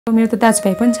मेरो त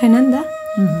दाजुभाइ पनि छैन नि त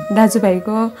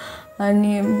दाजुभाइको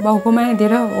अनि बाउकोमा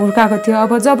धेरै हुर्काएको थियो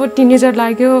अब जब टिनेजर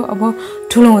लाग्यो अब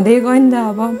ठुलो हुँदै गयो नि त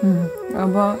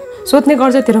अब सोध्ने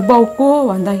गर्छ तेरो बाउको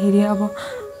भन्दाखेरि अब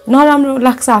नराम्रो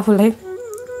लाग्छ आफूलाई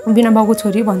बिना बाउको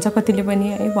छोरी भन्छ कतिले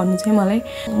पनि है भन्नु चाहिँ मलाई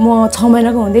म 6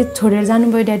 महिनाको हुँदै छोडेर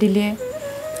जानुभयो ड्याडीले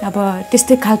अब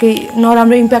त्यस्तै खालके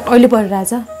नराम्रो इम्प्याक्ट अहिले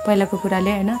परिरहेछ पहिलाको कुराले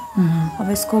हैन अब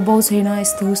यसको बाउ छैन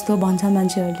यस्तो उस्तो भन्छ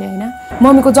मान्छेहरूले हैन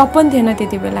मम्मीको जब पनि थिएन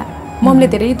त्यति बेला मम्मीले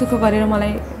धेरै दुःख गरेर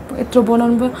मलाई यत्रो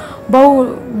बनाउनु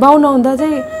बाउ नहुँदा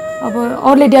चाहिँ अब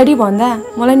अरूले ड्याडी भन्दा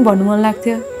मलाई पनि भन्नु मन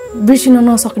लाग्थ्यो बिर्सिन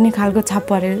नसक्ने खालको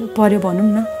छाप पर्यो भनौँ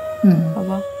न अब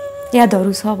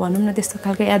यादहरू छ भनौँ न त्यस्तो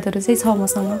खालको यादहरू चाहिँ छ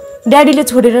मसँग ड्याडीले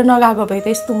छोडेर नगएको भए त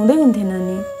यस्तो हुँदै हुन्थेन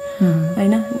नि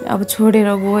हैन अब छोडेर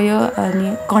गयो अनि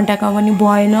कन्ट्याक्टमा पनि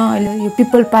भएन अहिले यो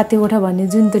पिपल पाते उठा भन्ने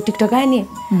जुन त्यो टिकटक आयो नि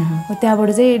त्यहाँबाट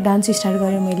चाहिँ डान्स स्टार्ट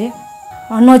गरेँ मैले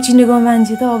नचिनेको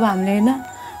मान्छे त अब हामीले हैन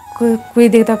कोही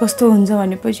देख्दा कस्तो हुन्छ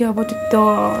भनेपछि अब त्यो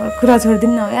कुरा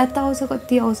छोडिदिनु न याद त आउँछ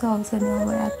कति आउँछ नि अब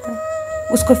याद त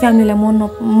उसको फ्यामिलीलाई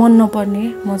मन नपर्ने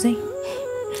म चाहिँ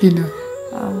किन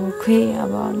अब खोइ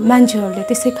अब मान्छेहरूले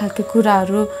त्यसै खालको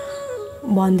कुराहरू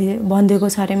भनिदिएको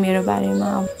छ अरे मेरो बारेमा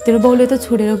तेरो बाउले त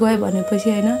छोडेर गयो भनेपछि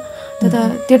हैन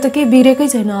त्यो त केही बिग्रेकै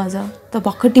छैन अझ त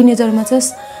भर्खर टिनेजरमा छस्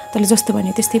तैँले जस्तो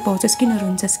भने त्यस्तै पाउँछस् किन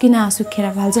रुन्छस् किन आँसु खेर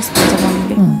फाल्छस् भन्छ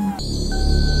मम्मीले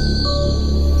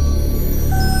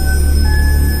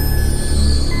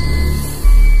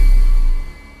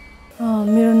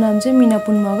मेरो नाम चाहिँ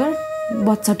मिनापुन मगर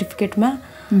बर्थ सर्टिफिकेटमा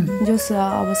जस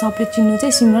अब सबले चिन्नु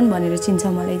चाहिँ सिमरन भनेर चिन्छ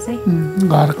मलाई चाहिँ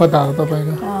घर कता हो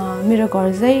तपाईको मेरो घर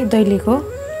चाहिँ दैलेख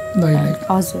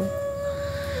हजुर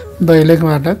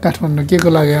दैलेखबाट काठमाडौँ के को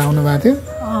लागि आउनु भएको थियो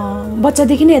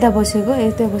बच्चादेखि नै यता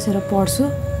बसेर पढ्छु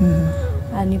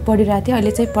अनि पढिरहेको थिएँ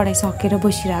अहिले चाहिँ पढाइ सकेर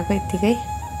बसिरहेको यत्तिकै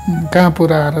कहाँ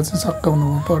पुऱ्याएर चाहिँ सकाउनु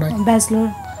पढाइ ब्याचलर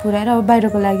पुऱ्याएर अब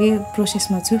बाहिरको लागि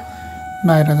प्रोसेसमा छु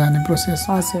बाहिर जाने प्रोसेस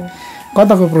हजुर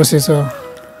कताको प्रोसेस हो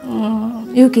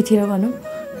युकेतिर भनौँ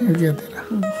युकेतिर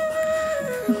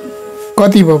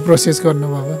कति भयो प्रोसेस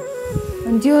गर्नुभयो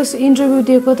त्यो इन्टरभ्यू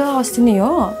दिएको त अस्ति नै हो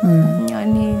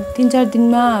अनि 3-4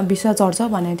 दिनमा भिसा झर्छ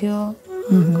भनेको थियो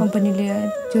कम्पनीले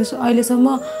जस अहिलेसम्म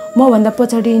मभन्दा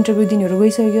पछाडि इन्टरभ्यू दिनेहरू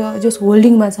गइसक्यो जस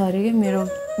होल्डिङमा छ अरे कि मेरो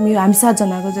हामी 7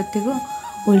 जनाको जतिको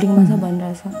होल्डिङमा छ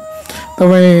भनिरहेछ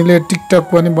तपाईँले टिकटक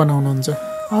पनि बनाउनुहुन्छ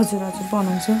हजुर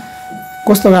बनाउँछु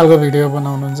कस्तो खालको भिडियो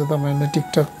बनाउनुहुन्छ तपाईँले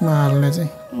टिकटकमा हाल्ने चाहिँ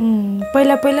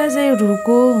पहिला चाहिँ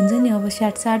रुको हुन्छ नि अब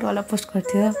स्याट वाला पोस्ट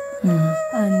गर्थ्यो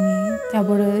अनि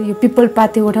त्यहाँबाट यो पिपल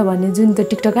पाते उठा भन्ने जुन त्यो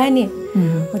टिकटक आयो नि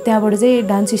त्यहाँबाट चाहिँ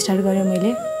डान्स स्टार्ट गरेँ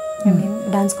मैले अनि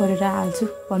डान्स गरेर हाल्छु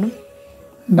भनौँ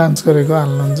डान्स गरेको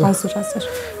हाल्नुहुन्छ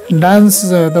हजुर डान्स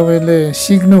तपाईँले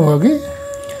सिक्नुभयो कि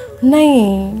नै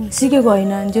सिकेको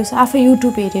होइन जस आफै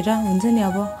युट्युब हेरेर हुन्छ नि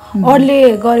अब अरूले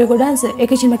गरेको डान्स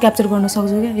एकैछिनमा क्याप्चर गर्न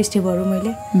सक्छु क्या स्टेपहरू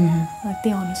मैले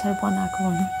त्यही अनुसार बनाएको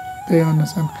भनौँ त्यही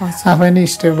अनुसार आफै नै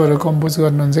स्टेपहरू कम्पोज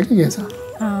गर्नुहुन्छ कि के छ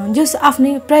जस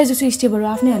आफ्नै प्रायः जस्तो स्टेपहरू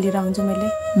आफ्नै हालेर हुन्छु मैले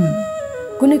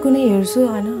कुनै हेर्छु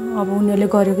होइन अब उनीहरूले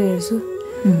गरेको हेर्छु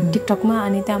टिकटकमा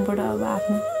अनि त्यहाँबाट अब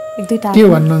आफ्नो 1-2 के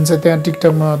भन्नुहुन्छ त्यहाँ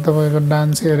टिकटकमा तपाईँको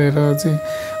डान्स हेरेर चाहिँ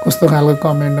कस्तो खालको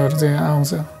कमेन्टहरू चाहिँ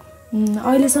आउँछ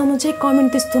अहिलेसम्म चाहिँ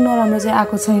कमेन्ट त्यस्तो नराम्रो चाहिँ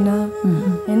आएको छैन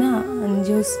हैन अनि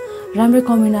जस राम्रै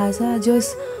कमेन्ट आएछ जस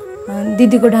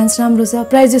दिदीको डान्स राम्रो छ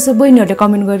प्रायः जस्तो बहिनीहरूले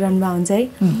कमेन्ट गरिरहनु भएको हुन्छ है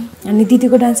अनि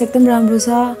दिदीको डान्स एकदम राम्रो छ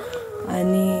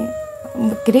अनि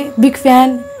के अरे बिग फ्यान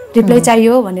रिप्लाई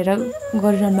चाहियो भनेर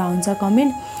गरिरहनु भएको हुन्छ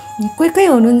कमेन्ट कोही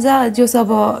हुनुहुन्छ जस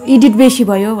अब एडिट बेसी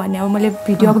भयो भने अब मैले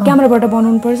भिडियो अब क्यामेराबाट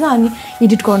बनाउनु पर्छ अनि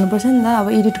एडिट गर्नुपर्छ नि त अब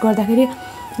एडिट गर्दाखेरि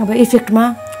अब इफेक्टमा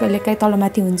कहिलेकाहीँ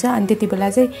तलमाथि हुन्छ अनि त्यति बेला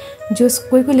चाहिँ जस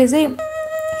कोहीले चाहिँ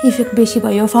इफेक्ट बेसी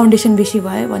भयो फाउन्डेसन बेसी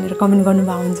भयो भनेर कमेन्ट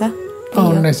गर्नुभएको हुन्छ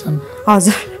फाउन्डेसन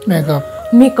हजुर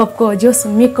मेकअपको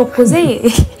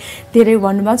चाहिँ धेरै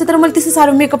भन्नुभएको छ तर मैले त्यस्तो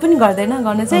साह्रो मेकअप पनि गर्दैन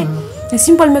गर्न चाहिँ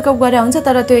सिम्पल मेकअप गरे हुन्छ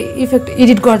तर त्यो इफेक्ट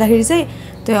एडिट गर्दाखेरि चाहिँ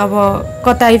त्यो अब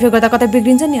कता इफेक्ट गर्दा कता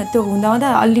बिग्रिन्छ नि त्यो हुँदा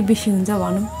अलि बेसी हुन्छ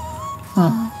भनौँ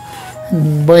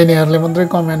बहिनीहरूले मात्रै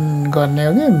कमेन्ट गर्ने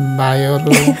हो कि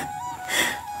भाइहरू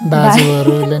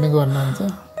दाजुहरूले नै गर्नुहुन्छ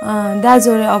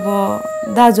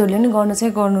दाजुहरूले नि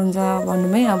गर्नुहुन्छ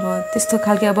भन्नुमै अब त्यस्तो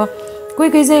खालके अब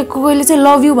कोहीले चाहिँ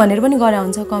लभ यु भनेर पनि गरे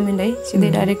हुन्छ कमेन्ट है सिधै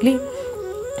डाइरेक्टली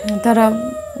तर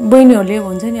बहिनीहरूले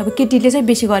भन्छ नि अब केटीले चाहिँ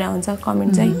बेसी गरे हुन्छ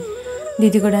कमेन्ट चाहिँ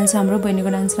दिदीको डान्स राम्रो बहिनीको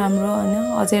डान्स राम्रो होइन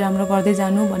अझै राम्रो गर्दै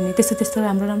जानु भन्ने त्यस्तो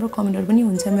राम्रो कमेन्टहरू पनि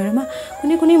हुन्छ मेरोमा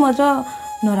कुनै मात्र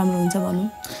नराम्रो हुन्छ भनौँ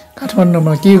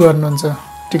काठमाडौँमा के गर्नुहुन्छ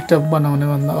टिकटक बनाउने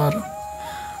भन्दा अरू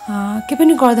के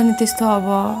पनि गर्दैन त्यस्तो अब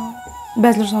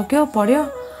ब्याचलर सक्यो पढ्यो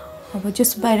अब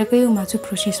जस बाहिरकै उमा छु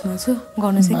प्रोसेसमा छु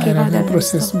गर्न चाहिँ के गर्दैन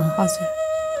प्रोसेसमा हजुर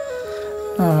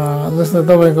जस्तो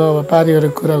तपाईँको अब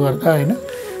पारिवारिक कुरा गर्दा होइन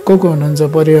को हुनुहुन्छ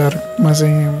परिवारमा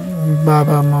चाहिँ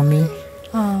बाबा मम्मी?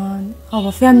 अब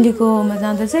फ्यामिलीकोमा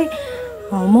जाँदा चाहिँ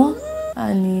म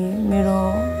अनि मेरो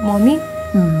मम्मी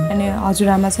अनि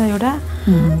हजुरआमा छ एउटा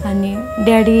अनि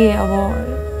ड्याडी अब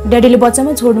ड्याडीले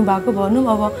बच्चामा छोड्नु भएको भनौँ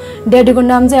अब ड्याडीको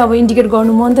नाम चाहिँ अब इन्डिकेट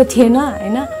गर्नु मन त थिएन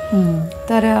होइन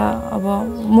तर अब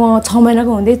म 6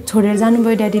 महिनाको हुँदै छोडेर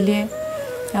जानुभयो ड्याडीले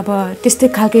अब त्यस्तै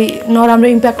खालके नराम्रो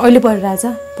इम्प्याक्ट अहिले परिरहेछ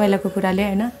पहिलाको कुराले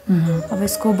होइन अब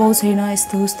यसको बाउ छैन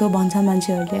यस्तो उस्तो भन्छ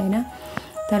मान्छेहरूले होइन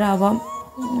तर अब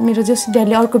मेरो जस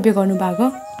ड्याडीले अर्को बिहे गर्नुभएको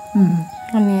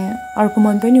अनि अर्को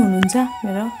मम्मी पनि हुनुहुन्छ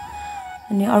मेरो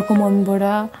अनि अर्को मम्मीबाट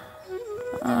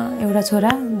एउटा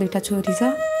छोरा 2टा छोरी छ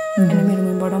अनि मेरो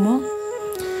मम्मीबाट म।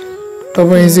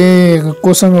 तपाईँ चाहिँ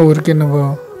कोसँग हुर्किनु भयो?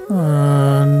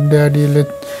 ड्याडीले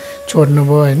छोड्नु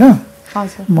भयो होइन?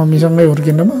 हजुर मम्मीसँगै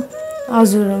हुर्किनु भयो?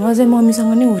 हजुर म चाहिँ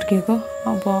मम्मीसँग नै हुर्किएको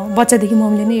अब बच्चादेखि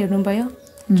मम्मीले नै हेर्नुभयो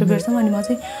यत्रो बेरसम्म अनि म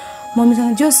चाहिँ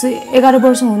मम्मीसँग जस 11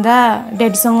 वर्ष हुँदा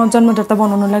ड्याडीसँग जन्मदत्ता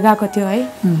बनाउनलाई गएको थियो है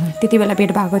त्यति बेला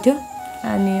भेट भएको थियो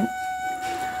अनि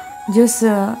जस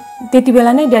त्यति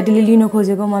बेला नै ड्याडीले लिन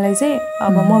खोजेको मलाई चाहिँ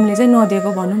अब मम्मीले चाहिँ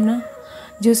नदिएको भनौँ न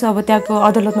जस अब त्यहाँको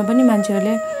अदालतमा पनि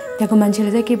त्यहाँको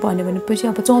मान्छेले चाहिँ के भन्यो भनेपछि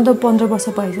अब 14-15 वर्ष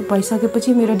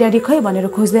भइसकेपछि मेरो ड्याडी खै भनेर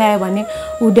खोज्दै आयो भने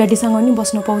ऊ ड्याडीसँग नि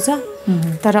बस्न पाउँछ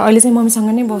तर अहिले चाहिँ मम्मीसँग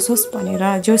नै बसोस् भनेर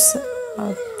जस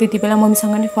त्यति बेला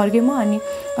मम्मीसँग नै फर्केँ म अनि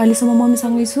अहिलेसम्म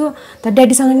मम्मीसँगै छु तर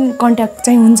ड्याडीसँग नि कन्ट्याक्ट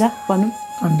चाहिँ हुन्छ भनौँ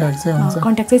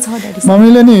कन्ट्याक्ट चाहिँ छ ड्याडीसँग।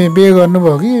 मम्मीले नि बिहे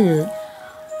गर्नुभयो कि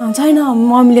छैन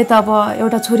मम्मीले त अब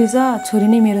एउटा छोरी छ छोरी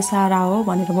नै मेरो सहारा हो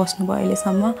भनेर बस्नुभयो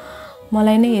अहिलेसम्म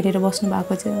मलाई नै हेरेर बस्नु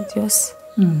भएको चाहिँ होस्।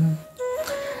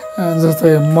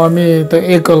 जस्तै मम्मी त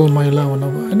एकल महिला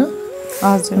हुनुभयो होइन?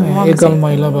 हजुर एकल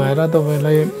महिला भएर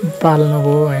तपाईँलाई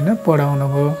पाल्नुभयो होइन पढाउनु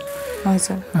भयो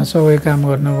हजुर सबै काम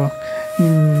गर्नुभयो।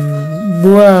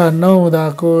 बुवा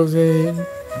नहुँदाको चाहिँ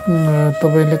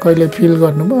तपाईँले कहिले फिल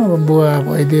गर्नुभयो अब बुवा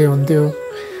भइदिए हुन्थ्यो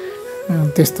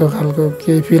त्यस्तो खालको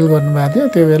केही फिल गर्नुभएको थियो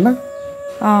त्यो बेला?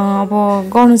 अब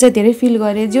गर्नु चाहिँ धेरै फिल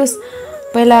गरेँ जस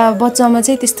पहिला बच्चामा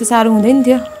चाहिँ त्यस्तो साह्रो हुँदैन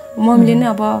थियो मम्मीले नै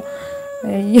अब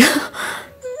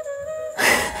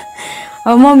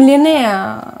मम्मीले नै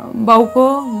बाउको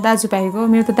दाजुभाइको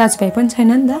मेरो त दाजुभाइ पनि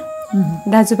छैन नि त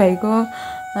दाजुभाइको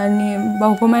अनि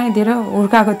बाउको माया धेरै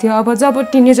हुर्काएको थियो अब जब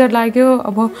टिनेजर लाग्यो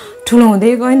अब ठुलो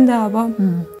हुँदै गयो नि त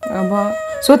अब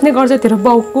सोध्ने गर्छ तेरो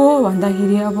बाउको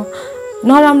भन्दाखेरि अब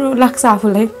नराम्रो लाग्छ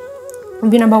आफूलाई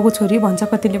बिना बाउको छोरी भन्छ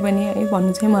कतिले पनि है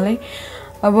भन्नु चाहिँ मलाई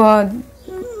अब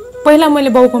पहिला मैले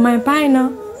बाउको माया पाएन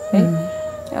है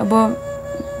अब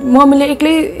मम्मीले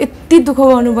एक्लै यति दुःख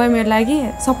गर्नुभयो मेरो लागि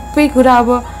सबै कुरा अब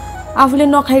आफूले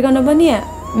नखाइकन पनि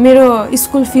मेरो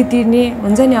स्कुल फी तिर्ने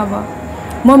हुन्छ नि अब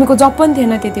मम्मीको जब पनि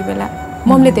थिएन त्यति बेला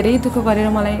मम्मीले धेरै दुःख गरेर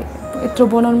मलाई यत्रो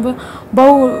बनाउनु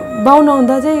भयो बाउ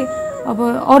नहुँदा चाहिँ अब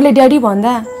अरूले ड्याडी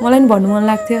भन्दा मलाई पनि भन्नु मन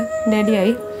लाग्थ्यो ड्याडी है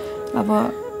अब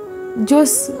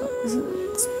जोस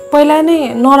पहिला नै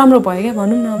नराम्रो भयो क्या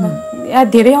भनौँ न अब याद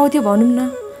धेरै आउँथ्यो भनौँ न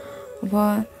अब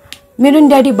मेरो नि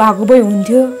ड्याडी भएको भए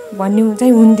हुन्थ्यो भन्ने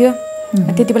चाहिँ हुन्थ्यो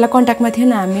त्यति बेला कन्ट्याक्टमा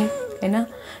थिएन हामी होइन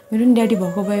मेरो नि ड्याडी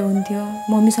भएको भए हुन्थ्यो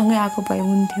मम्मीसँगै आएको भए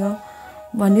हुन्थ्यो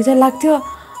भन्ने चाहिँ लाग्थ्यो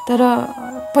तर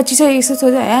पछि चाहिँ यसो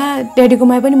सोच्दा ड्याडीको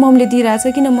माया पनि मम्मीले दिइरहेछ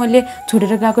किन मैले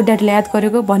छोडेर गएको ड्याडीलाई याद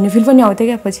गरेको भन्ने फिल पनि आउँथ्यो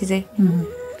क्या पछि चाहिँ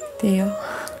त्यही हो।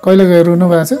 कहिले गएर रुनु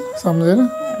भएको छ सम्झेर?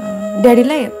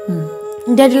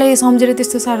 ड्याडीलाई सम्झेर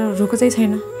त्यस्तो साह्रो रुको चाहिँ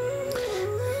छैन।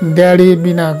 ड्याडी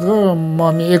बिनाको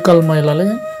मम्मी एकल महिलाले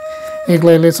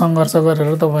एक्लैले सङ्घर्ष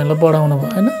गरेर तपाईँलाई पढाउनु भयो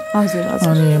होइन? हजुर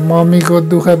अनि मम्मीको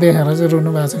दुःख देखेर चाहिँ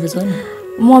रुनु भएको छ कि छैन?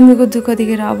 मम्मीको दुःख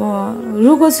देखेर अब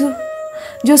रुको छु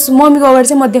जस मम्मीको अगाडि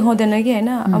चाहिँ म देखाउँदैन कि होइन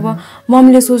अब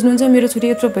मम्मीले सोच्नुहुन्छ मेरो छोरी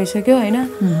यत्रो भइसक्यो होइन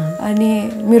अनि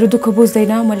मेरो दुःख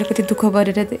बुझ्दैन मैले कति दुःख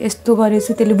गरेर यस्तो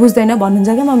गरेछु त्यसले बुझ्दैन भन्नुहुन्छ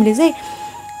क्या मम्मीले चाहिँ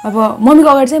अब मम्मीको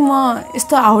अगाडि चाहिँ म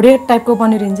यस्तो हाउडे टाइपको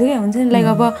बनेर हिँड्छु क्या हुन्छ नि लाइक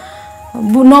अब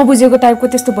नबुझेको टाइपको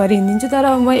त्यस्तो भएर हिँडिदिन्छु तर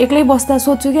म एक्लै बस्दा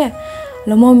सोध्छु क्या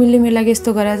ल मम्मीले मेरो लागि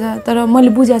यस्तो गरेछ तर मैले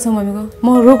बुझाएको छु मम्मीको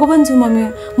म रोको पनि छु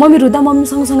मम्मी रुँदा मम्मी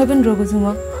सँगसँगै पनि रोको छु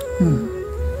म।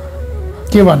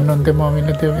 के भन्नुहुन्थ्यो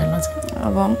मम्मीले त्यो बेला चाहिँ?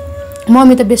 अब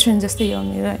मम्मी त बेस्ट फ्रेन्ड जस्तै हो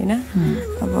मेरो होइन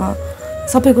अब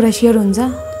सबै कुरा सेयर हुन्छ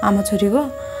आमा छोरीको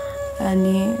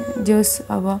अनि जोस्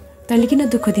अब तैँले किन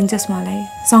दुःख दिन्छस् मलाई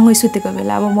सँगै सुतेको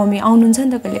बेला अब मम्मी आउनुहुन्छ नि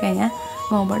त कहिलेकाहीँ यहाँ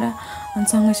गाउँबाट अनि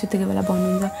सँगै सुतेको बेला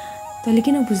भन्नुहुन्छ तैँले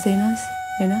किन बुझ्दैनस्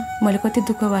होइन मैले कति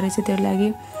दुःख गरेको छु तेरो लागि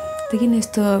त किन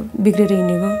यस्तो बिग्रेर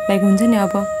हिँडेको लाइक हुन्छ नि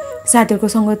अब साथीहरूको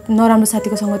सङ्गत नराम्रो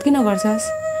साथीको सङ्गत किन गर्छस्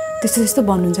त्यस्तो त्यस्तो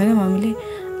भन्नुहुन्छ क्या मम्मीले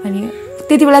अनि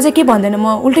त्यति बेला चाहिँ के भन्दैन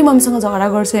म उल्टै मम्मीसँग झगडा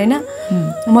गर्छु होइन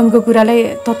मम्मीको कुरालाई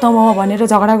तत्त्वमा भनेर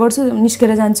झगडा गर्छु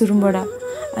निस्केर जान्छु रुमबाट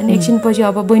अनि एकछिनपछि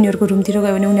अब बहिनीहरूको रुमतिर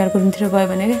गयो भने उनीहरूको रुमतिर गयो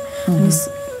भने क्या अनि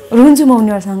रुन्छु म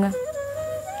उनीहरूसँग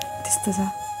त्यस्तो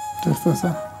छ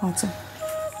हजुर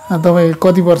तपाईँ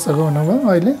कति वर्षको हुनुभयो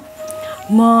अहिले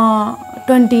म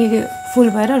 20 फुल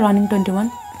भएर रनिङ 21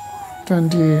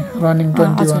 रनिङ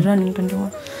 21 रनिङ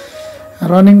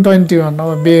अब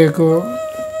 21 बिहेको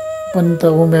पनि त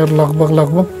उमेर लगभग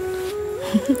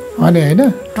अनि होइन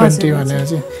 20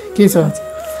 भनेपछि के छ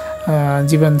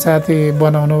जीवनसाथी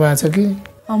बनाउनु भएको छ कि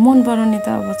मन पराउने त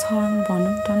अब छ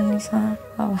भनौँ टन्नी छ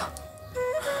अब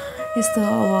यस्तो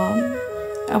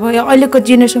अब अहिलेको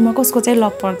जेनेरेसनमा कसको चाहिँ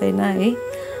लभ पर्दैन है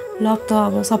लभ त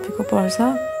अब सबैको पर्छ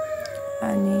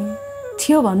अनि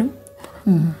थियो भनौँ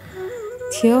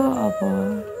थियो अब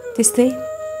त्यस्तै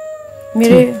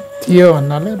मेरो थियो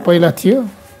भन्नाले पहिला थियो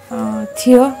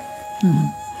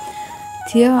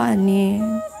अनि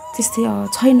त्यस्तै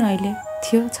छैन अहिले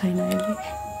थियो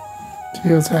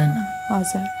छैन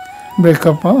हजुर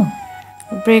ब्रेकअप हो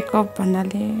ब्रेकअप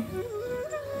भन्नाले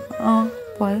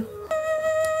भयो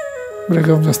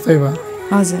ब्रेकअप जस्तै भयो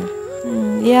हजुर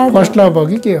याद फर्स्ट लभ हो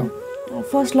कि के हो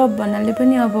फर्स्ट लभ भन्नाले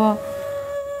पनि अब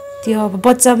त्यो अब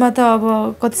बच्चामा त अब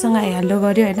कतिसँग हेलो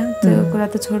गर्यो होइन त्यो कुरा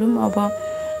त छोडौँ अब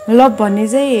लभ भन्ने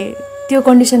चाहिँ त्यो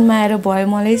कन्डिसनमा आएर भयो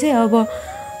मलाई चाहिँ अब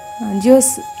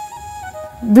जोस्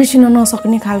बिर्सिन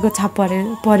नसक्ने खालको छाप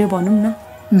पर्यो भनौँ न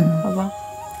अब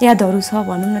यादहरू छ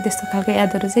भनौँ न त्यस्तो खालको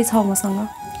यादहरू चाहिँ छ मसँग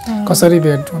कसरी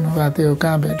भेट हुनुभएको थियो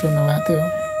कहाँ भेट हुनुभएको थियो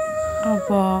अब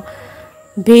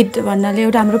भेट भन्नाले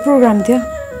एउटा हाम्रो प्रोग्राम थियो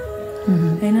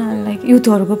होइन लाइक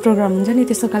युथहरूको प्रोग्राम हुन्छ नि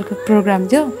त्यस्तो खालको प्रोग्राम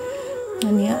थियो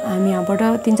अनि हामी यहाँबाट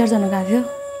 3-4 जना गएको थियो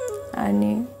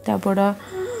अनि त्यहाँबाट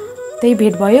त्यही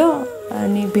भेट भयो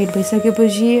अनि भेट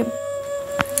भइसकेपछि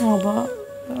अब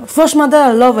फर्स्टमा त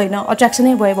लभ होइन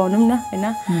अट्र्याक्सनै भयो भनौँ न होइन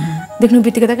देख्नु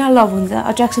बित्तिकै त कहाँ लभ हुन्छ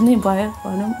अट्र्याक्सनै भयो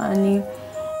भनौँ अनि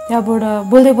त्यहाँबाट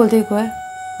बोल्दै गयो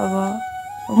अब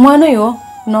म नै हो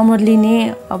नम्बर लिने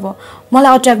अब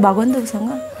मलाई अट्र्याक्ट भएको नि त उसँग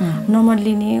नम्बर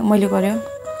लिने मैले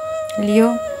लियो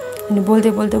अनि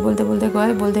बोल्दै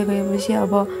गएपछि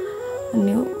अब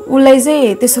अनि उसलाई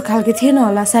चाहिँ त्यस्तो खालको थिएन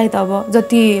होला सायद अब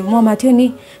जति ममा थियो नि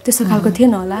त्यस्तो खालको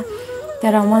थिएन होला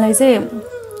तर मलाई चाहिँ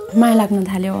माया लाग्न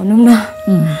थाल्यो भनौँ न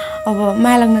अब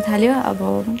माया लाग्न थाल्यो अब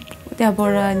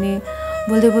त्यहाँबाट अनि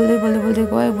बोल्दै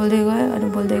गयो अनि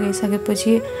बोल्दै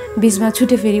गइसकेपछि बिचमा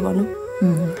छुट्यो फेरि भनौँ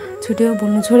छुट्यो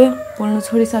बोल्नु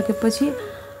छोडिसकेपछि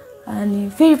अनि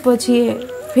फेरि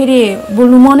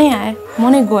बोल्नु मनै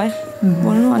गयो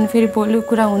बोल्नु अनि फेरि बोल्यो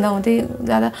कुरा हुँदै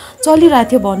जाँदा चलिरहेको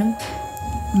थियो भनौँ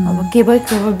अब के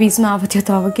भयो बिचमा अब त्यो त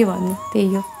अब के भन्नु त्यही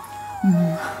हो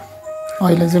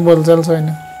अहिले चाहिँ बोलचाल छैन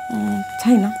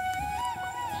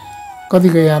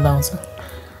कतिको याद आउँछ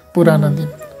पुरानो दिन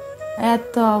याद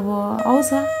त अब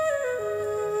आउँछ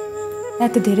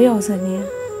याद त धेरै आउँछ नि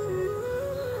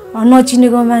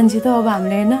नचिनेको मान्छे त अब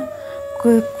हामीले होइन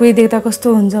कोही देख्दा कस्तो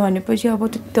हुन्छ भनेपछि अब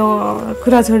त्यो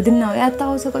कुरा छोडिदिनु न याद त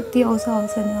आउँछ कति आउँछ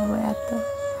नि अब याद त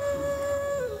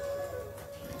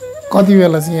कति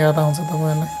बेला चाहिँ याद आउँछ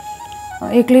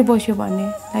तपाईँलाई एक्लै बस्यो भने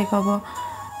लाइक अब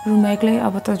रुममा एक्लै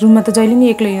अब त रुममा त जहिले नि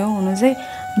एक्लै हो हुनु चाहिँ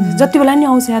जति बेला नि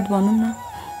आउँछ याद भनौँ न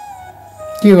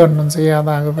के गर्नुहुन्छ याद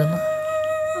आएको बेला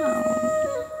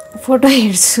फोटो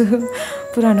हेर्छु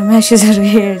पुरानो म्यासेजहरू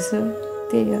हेर्छु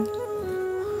त्यही हो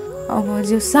अब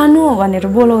जो सानो भनेर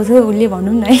बोलाउँछ उसले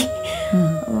भनौँ न है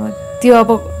त्यो अब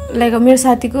लाइक मेरो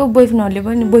साथीको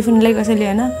बोयफ्रेन्डलाई कसैले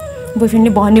होइन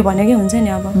बोयफ्रेन्डले भनेकै हुन्छ नि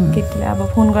अब केटीले अब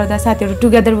फोन गर्दा साथीहरू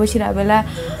टुगेदर बसिरहेको बेला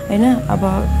होइन अब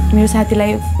मेरो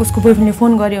साथीलाई उसको बोयफ्रेन्डले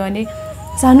फोन गर्यो भने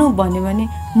सानो भन्यो भने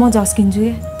म झस्किन्छु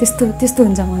क्या त्यस्तो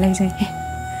हुन्छ मलाई चाहिँ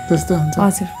त्यस्तो हुन्छ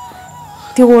हजुर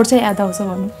त्यो वर्ड चाहिँ याद आउँछ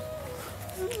भनौँ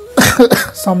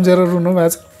सम्झेर रुनु भएको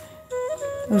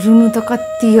छ रुनु त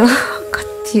कति हो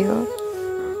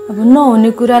अब नहुने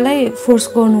कुरालाई फोर्स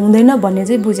गर्नु हुँदैन भन्ने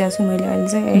चाहिँ बुझेको छु मैले अहिले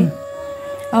चाहिँ है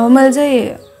अब मैले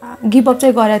चाहिँ गिभअप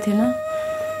चाहिँ गरेको थिएन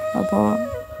अब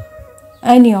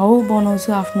एनी हौ बनाउँछु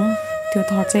आफ्नो त्यो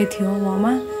थट चाहिँ थियो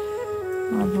ममा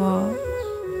अब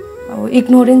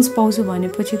इग्नोरेन्स पाउँछु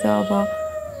भनेपछि त अब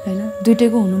होइन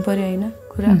दुइटैको हुनु पर्यो होइन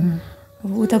कुरा अब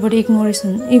उताबाट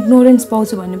इग्नोरेन्स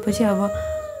पाउँछु भनेपछि अब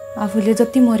आफूले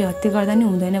जति मर्यो हत्या गर्दा नि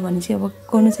हुँदैन भने चाहिँ अब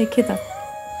गर्नु चाहिँ के त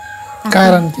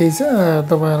कारण केही छ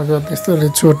तपाईँहरूको त्यस्तोले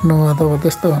छोड्नु अथवा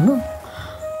त्यस्तो भन्नु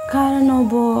कारण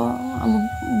अब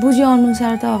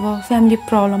बुझेअनुसार त अब फ्यामिली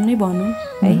प्रब्लम नै भनौँ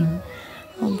है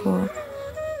अब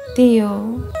त्यही हो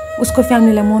उसको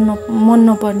फ्यामिलीलाई मन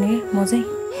नपर्ने म चाहिँ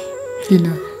किन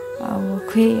अब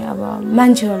खोइ अब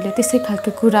मान्छेहरूले त्यस्तै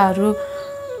खालको कुराहरू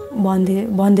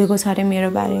भनिदिएको छ अरे मेरो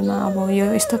बारेमा अब यो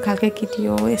यस्तो खालको केटी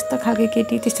हो यस्तो खालको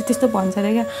केटी त्यस्तो भन्छ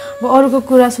अरे क्या अब अरूको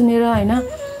कुरा सुनेर होइन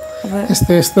अब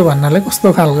यस्तो यस्तो भन्नाले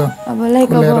कस्तो खालको अब लाइक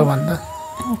भन्दा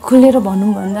खुलेर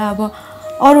भनौँ भन्दा अब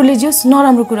अरूले जस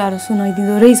नराम्रो कुराहरू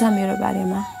सुनाइदिँदो रहेछ मेरो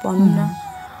बारेमा भनौँ न।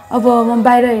 अब म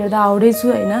बाहिर हेर्दा हाउडे छु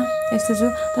होइन, यस्तो छु,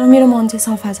 तर मेरो मन चाहिँ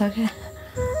सफा छ क्या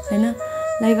होइन।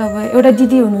 लाइक अब एउटा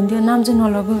दिदी हुनुहुन्थ्यो, नाम चाहिँ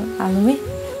नलगौँ हालौँ है।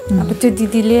 अब त्यो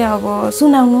दिदीले अब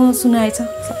सुनाएछ,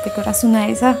 सबै कुरा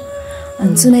सुनाएछ।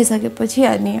 अनि सुनाइसकेपछि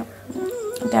अनि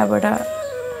त्यहाँबाट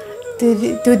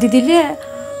त्यो दिदीले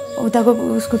उताको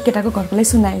उसको केटाको घरकोलाई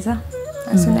सुनाएछ।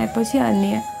 सुनाएपछि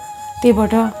अनि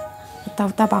त्यहीबाट उता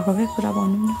भएको क्या कुरा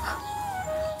भनौँ न।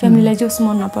 फ्यामिलीलाई जस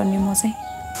मन नपर्ने म चाहिँ,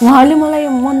 उहाँहरूले मलाई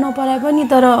मन नपराए पनि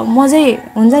तर म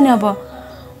चाहिँ हुन्छ नि अब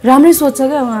राम्रै सोध्छ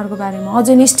क्या उहाँहरूको बारेमा,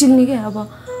 अझै नि स्टिल नि क्या। अब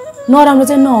नराम्रो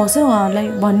चाहिँ नहोस् है उहाँहरूलाई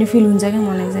भन्ने फिल हुन्छ क्या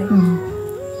मलाई चाहिँ।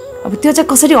 अब त्यो चाहिँ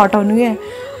कसरी हटाउनु क्या।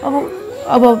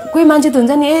 अब कोही मान्छे त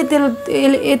हुन्छ नि,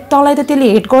 तँलाई त त्यसले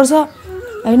हेट गर्छ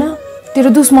होइन, तेरो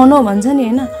दुश्मन हो भन्छ नि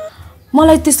होइन।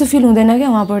 मलाई त्यस्तो फिल हुँदैन क्या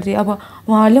उहाँप्रति। अब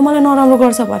उहाँहरूले मलाई नराम्रो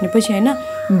गर्छ भनेपछि होइन,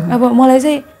 अब मलाई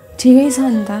चाहिँ ठिकै छ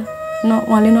नि त,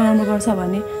 उहाँले नराम्रो गर्छ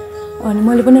भने अनि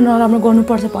मैले पनि नराम्रो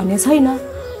गर्नुपर्छ भन्ने छैन,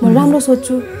 म राम्रो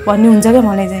सोध्छु भन्ने हुन्छ क्या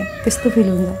मलाई चाहिँ, त्यस्तो फिल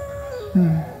हुन्छ।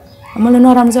 मलाई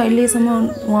नराम्रो चाहिँ अहिलेसम्म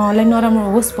उहाँहरूलाई नराम्रो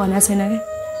होस् भनेको छैन क्या।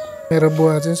 मेरो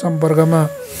बुवा चाहिँ सम्पर्कमा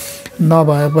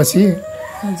नभएपछि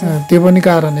त्यो पनि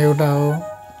कारण एउटा हो,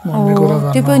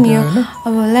 त्यो पनि हो।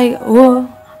 अब लाइक हो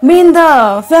मेन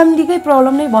त फ्यामिलीकै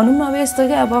प्रब्लम नै भनौँ न। अब यस्तो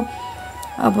क्या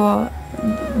अब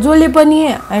जसले पनि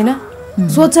होइन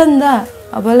सोध्छ नि त।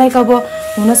 अब लाइक अब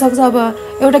हुनसक्छ अब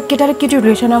एउटा केटा र केटी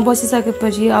रिलेसनमा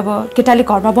बसिसकेपछि अब केटाले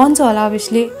घरमा भन्छ होला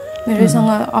अभियसली मेरोसँग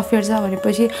अफेयर छ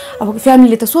भनेपछि अब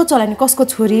फ्यामिलीले त सोध्छ होला नि कसको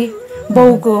छोरी,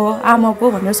 बाउको हो आमाको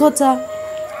भनेर सोध्छ।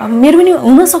 अब मेरो पनि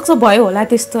हुनसक्छ भयो होला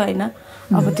त्यस्तो होइन।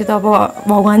 अब त्यो त अब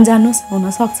भगवान् जानुहोस्,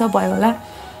 हुनसक्छ भयो होला।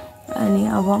 अनि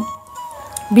अब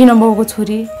बिना बाउको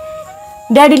छोरी,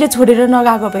 ड्याडीले छोडेर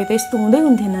नगएको भए त यस्तो हुँदै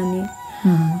हुन्थेन नि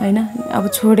होइन। अब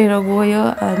छोडेर गयो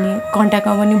अनि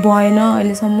कन्ट्याक्टमा पनि भएन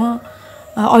अहिलेसम्म।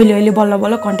 अहिले बल्ल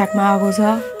बल्ल कन्ट्याक्टमा आएको छ।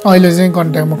 अहिले चाहिँ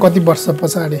कन्ट्याक्टमा कति वर्ष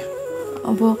पछाडि?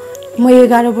 अब म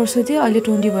 11 वर्ष थिएँ, अहिले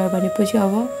 20 भयो भनेपछि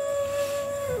अब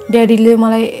ड्याडीले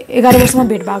मलाई 11 वर्षमा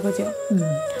भेट भएको थियो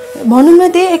भनौँ न।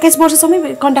 त्यही 21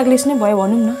 वर्षसम्म कन्ट्याक्टलेस नै भयो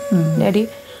भनौँ न ड्याडी।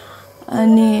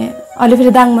 अनि अहिले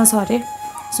फेरि दाङमा छ अरे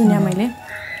सुने मैले।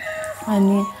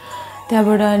 अनि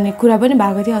त्यहाँबाट अनि कुरा पनि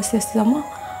भएको थियो अस्तिसम्म।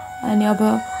 अनि अब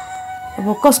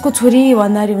कसको छोरी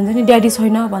भन्दाखेरि हुन्छ नि ड्याडी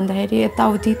छैन भन्दाखेरि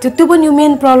यताउति त्यो पनि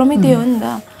मेन प्रब्लमै त्यही हो नि त।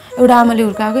 एउटा आमाले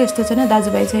हुर्काएको यस्तो छैन,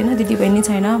 दाजुभाइ छैन, दिदीबहिनी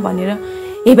छैन भनेर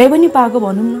हेपाइ पनि पाएको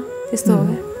भनौँ न, त्यस्तो हो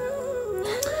क्या।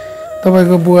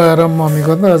 तपाईँको बुवा र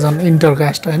मम्मीको त झन्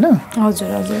इन्टरकास्ट होइन? हजुर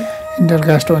हजुर।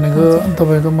 इन्टरकास्ट भनेको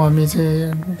तपाईँको मम्मी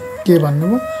चाहिँ के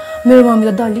भन्नुभयो? मेरो मम्मी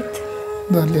त दलित।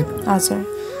 दलित? हजुर।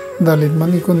 दलित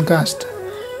भने कुन कास्ट?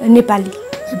 नेपाली।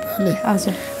 नेपाली?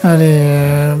 हजुर। अनि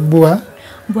बुवा?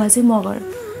 बुवा चाहिँ मगर।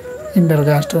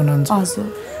 इन्टरकास्ट हुनुहुन्छ? हजुर।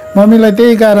 मम्मीलाई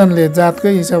त्यही कारणले जातकै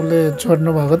हिसाबले छोड्नु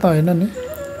भएको त होइन नि?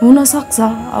 हुनसक्छ,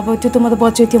 अब त्यो त म त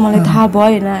बच्चै थियो, मलाई थाहा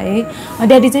भएन है।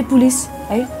 ड्याडी चाहिँ पुलिस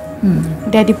है,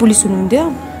 ड्याडी पुलिस हुनुहुन्थ्यो।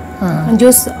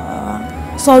 जोस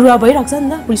सरुवा भइरहेको छ नि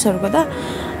त पुलिसहरूको त।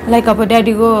 लाइक अब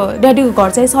ड्याडीको घर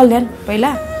चाहिँ सल्यान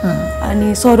पहिला,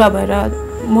 अनि सरुवा भएर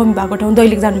मम्मी भएको ठाउँ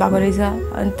दैलेख जानुभएको रहेछ।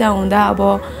 अनि त्यहाँ हुँदा अब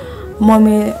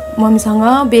मम्मीसँग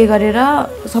बिहे गरेर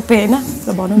सबै होइन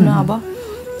भनौँ न। अब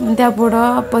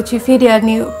त्यहाँबाट पछि फेरि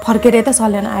अनि फर्केर यता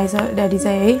सल्यान आएछ ड्याडी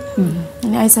चाहिँ है।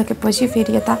 अनि आइसकेपछि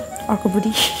फेरि यता अर्को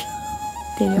बुढी,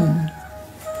 त्यही हो।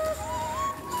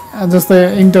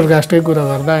 जस्तै इन्टरकास्टकै कुरा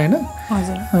गर्दा होइन,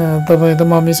 तपाईँ त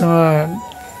मम्मीसँग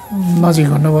नजिक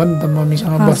हुनुभयो नि त,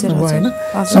 मम्मीसँग बस्नुभयो होइन।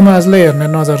 समाजले हेर्ने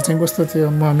नजर चाहिँ कस्तो थियो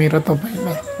मम्मी र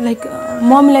तपाईँलाई? लाइक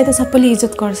मम्मीलाई त सबैले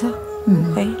इज्जत गर्छ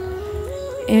है।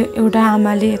 एउटा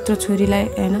आमाले यत्रो छोरीलाई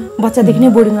होइन बच्चादेखि नै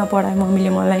बोर्डिङमा पढायो मम्मीले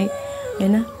मलाई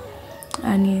होइन।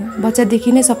 अनि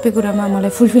बच्चादेखि नै सबै कुरामा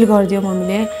मलाई फुलफिल गरिदियो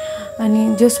मम्मीले।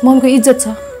 अनि जस मम्मीको इज्जत छ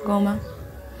गाउँमा।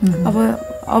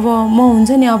 अब म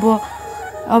हुन्छ नि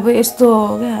अब यस्तो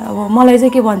क्या। अब मलाई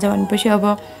चाहिँ के भन्छ भनेपछि अब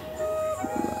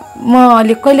म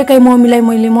अहिले कहिलेकाहीँ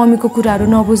मैले मम्मीको कुराहरू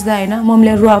नबुझ्दा होइन,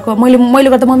 मम्मीलाई रुवाएको मैले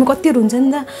गर्दा मम्मी कति रुन्छ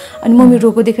नि त। अनि मम्मी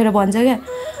रोएको देखेर भन्छ क्या,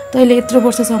 तैँले यत्रो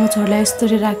वर्षसम्म छोरीलाई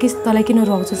यस्तरी राखिस्, तँलाई किन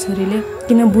रुवाउँछ छोरीले,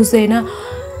 किन बुझ्दैन,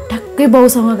 ठ्याक्कै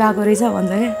बाउसँग गएको रहेछ भन्छ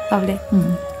क्या सबले।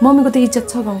 मम्मीको त इज्जत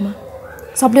छ गाउँमा,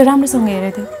 सबले राम्रोसँग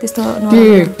हेरेको थियो त्यस्तो।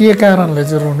 के कारणले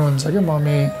चाहिँ रुनुहुन्छ क्या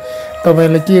मम्मी?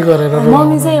 तपाईँले के गरेर?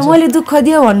 मम्मी चाहिँ मैले दुःख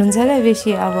दियो भन्नुहुन्छ क्या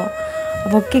बेसी।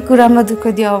 अब के कुरामा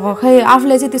दुःख दियो, अब खै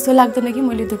आफूलाई चाहिँ त्यस्तो लाग्दैन कि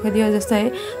मैले दुःख दियो जस्तो है।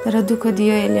 तर दुःख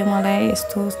दियो यसले मलाई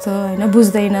यस्तो होइन,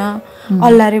 बुझ्दैन,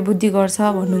 अल्लाहले बुद्धि गर्छ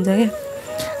भन्नुहुन्छ क्या।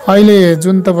 अहिले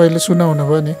जुन तपाईँले सुनाउनु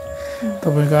भयो नि,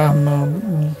 तपाईँको आफ्नो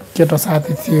केटा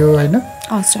साथी थियो होइन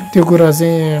हजुर त्यो कुरा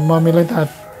चाहिँ मम्मीलाई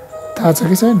थाहा छ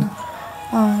कि छैन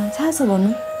थाहा छ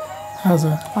भन्नु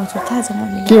हजुर हजुर थाहा छ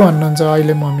मम्मीले के भन्नुहुन्छ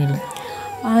अहिले मम्मीले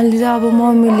अहिले चाहिँ अब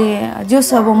मम्मीले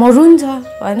जस अब म रुन्छ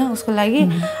होइन उसको लागि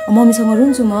मम्मीसँग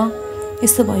रुन्छु म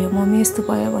यस्तो भयो मम्मी यस्तो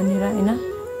भयो भनेर होइन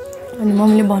अनि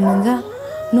मम्मीले भन्नुहुन्छ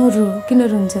नरु किन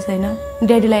रुन्छ छैन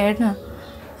ड्याडीलाई हेर्न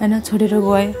होइन छोडेर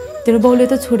गए तेरो बाउले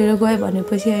त छोडेर गयो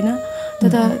भनेपछि होइन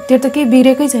तेरो त केही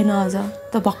बिग्रेकै छैन अझ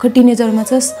त भर्खर टिनेजरमा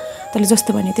छस् तैँले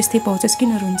जस्तो भने त्यस्तै पाउँछस्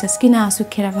किन रुन्छस् किन आँसु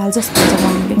खेर फाल्छस् भन्छ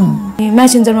मम्मीले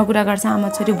म्यासेन्जरमा कुरा गर्छ आमा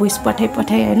छोरी भोइस पठाइ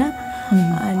होइन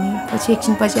अनि पछि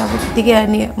एकछिन पछि अब त्यतिकै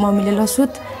अनि मम्मीले ल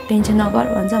सुत टेन्सन नगर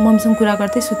भन्छ मम्मीसँग कुरा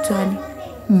गर्दै सुत्छु अनि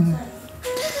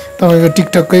तपाईँको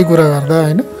टिकटककै कुरा गर्दा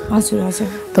होइन हजुर हजुर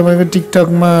तपाईँको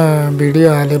टिकटकमा भिडियो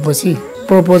हालेपछि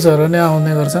प्रपोजहरू नै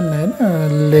आउने गर्छन् होइन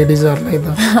लेडिजहरूलाई त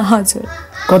हजुर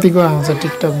कतिको आउँछ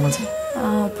टिकटकमा चाहिँ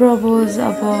प्रपोज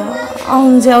अब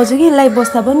आउनु चाहिँ आउँछ कि लाइभ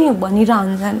बस्दा पनि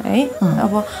भनिरहन्छन् है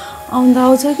अब आउँदा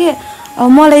आउँछ कि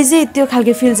मलाई चाहिँ त्यो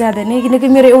खालको फिल जाँदैन किनकि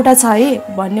मेरो एउटा छ है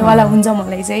भन्नेवाला हुन्छ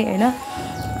मलाई चाहिँ होइन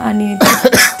अनि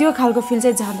त्यो खालको फिल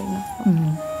चाहिँ जाँदैन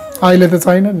अहिले त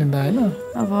छैन नि त होइन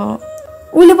अब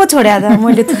उसले पो छोड्या त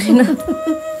मैले थोरिनँ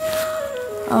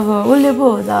अब उसले पो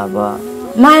हो त अब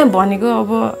माया भनेको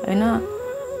अब होइन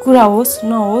कुरा होस्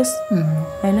नहोस्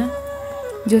होइन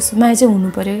जस माया चाहिँ हुनु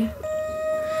पर्यो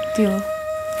त्यो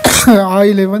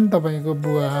अहिले पनि तपाईँको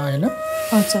बुवा होइन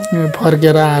हजुर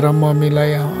फर्केर आएर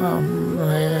मम्मीलाई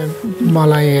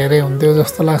मलाई हेरे हुन्थ्यो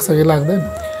जस्तो लाग्छ कि लाग्दैन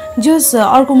जस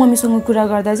अर्को मम्मीसँग कुरा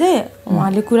गर्दा चाहिँ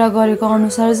उहाँले कुरा गरेको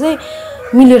अनुसार चाहिँ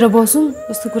मिलेर बसौँ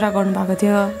जस्तो कुरा गर्नुभएको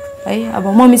थियो है अब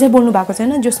मम्मी चाहिँ बोल्नु भएको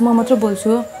छैन जस म मात्र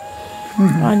बोल्छु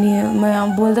अनि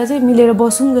म बोल्दा चाहिँ मिलेर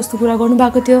बसौँ जस्तो कुरा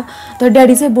गर्नुभएको थियो तर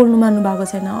ड्याडी चाहिँ बोल्नु मान्नु भएको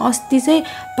छैन अस्ति चाहिँ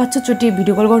 5-6 चोटि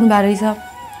भिडियो कल गर्नुभएको रहेछ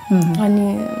अनि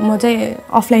म चाहिँ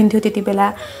अफलाइन थियो त्यति बेला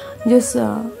जस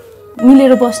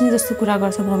मिलेर बस्ने जस्तो कुरा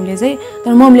गर्छ मम्मीले चाहिँ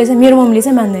तर मम्मीले चाहिँ मेरो मम्मीले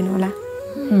चाहिँ मान्दैन होला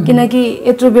किनकि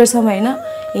यत्रो बेरसम्म होइन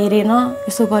हेरेन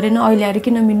यसो गरेन अहिले आएर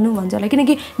किन मिल्नु भन्छ होला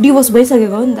किनकि डिभोर्स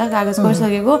भइसकेको हो नि त कागज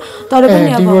गरिसकेको तर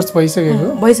पनि अब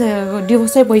भइसकेको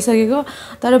डिभोर्स चाहिँ भइसकेको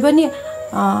तर पनि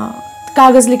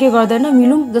कागजले के गर्दैन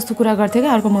मिलौँ जस्तो कुरा गर्थ्यो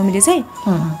क्या अर्को मम्मीले चाहिँ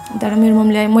तर मेरो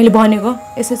मम्मीले मैले भनेको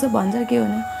यसो यसो भन्छ के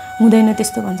हुँदैन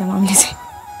त्यस्तो भन्छ मम्मीले चाहिँ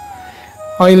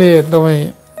अहिले तपाईँ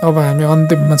अब हामी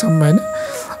अन्तिममा छौँ होइन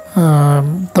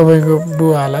तपाईँको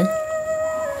बुवालाई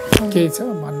केही छ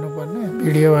भन्नुपर्ने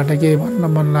भिडियोबाट केही भन्न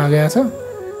मन लागेको छ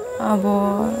अब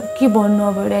के भन्नु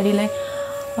अब ड्याडीलाई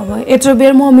अब यत्रो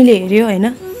बेर मम्मीले हेऱ्यो होइन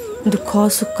दुःख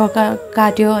सुख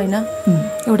काट्यो होइन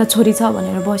एउटा छोरी छ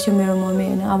भनेर बस्यो मेरो मम्मी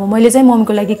होइन अब मैले चाहिँ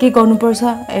मम्मीको लागि के गर्नुपर्छ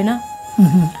होइन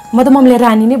म त मम्मीलाई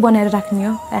रानी नै बनाएर राख्ने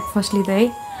हो एट फर्स्टली त है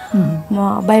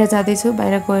म बाहिर जाँदैछु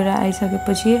बाहिर गएर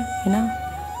आइसकेपछि होइन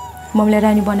मम्मीलाई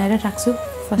रानी बनाएर राख्छु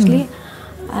फर्स्टली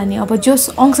अनि अब जस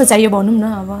अंश चाहियो भनौँ न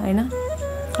अब होइन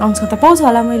अंश त पाउँछ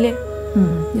होला मैले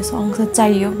जस अंश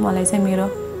चाहियो मलाई चाहिँ मेरो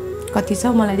कति छ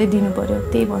मलाई चाहिँ दिनु पर्यो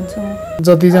त्यही भन्छु म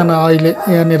जतिजना अहिले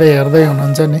यहाँनिर हेर्दै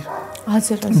हुनुहुन्छ नि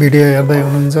हजुर भिडियो हेर्दै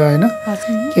हुनुहुन्छ होइन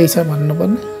केही छ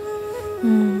भन्नुपर्ने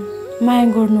माया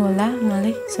गर्नु होला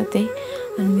मलाई सधैँ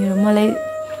अनि मेरो मलाई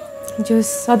जो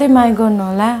सधैँ माया गर्नु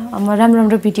होला म राम्रो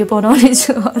राम्रो भिडियो बनाउने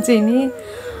छु अझै नि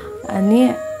अनि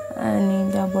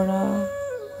त्यहाँबाट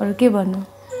अरू के भन्नु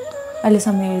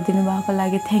अहिलेसम्म हेरिदिनु भएको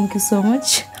लागि थ्याङ्क यू सो मच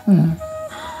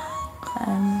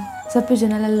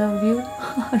सबैजनालाई लभ यु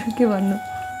अरू के भन्नु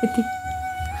यति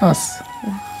हस्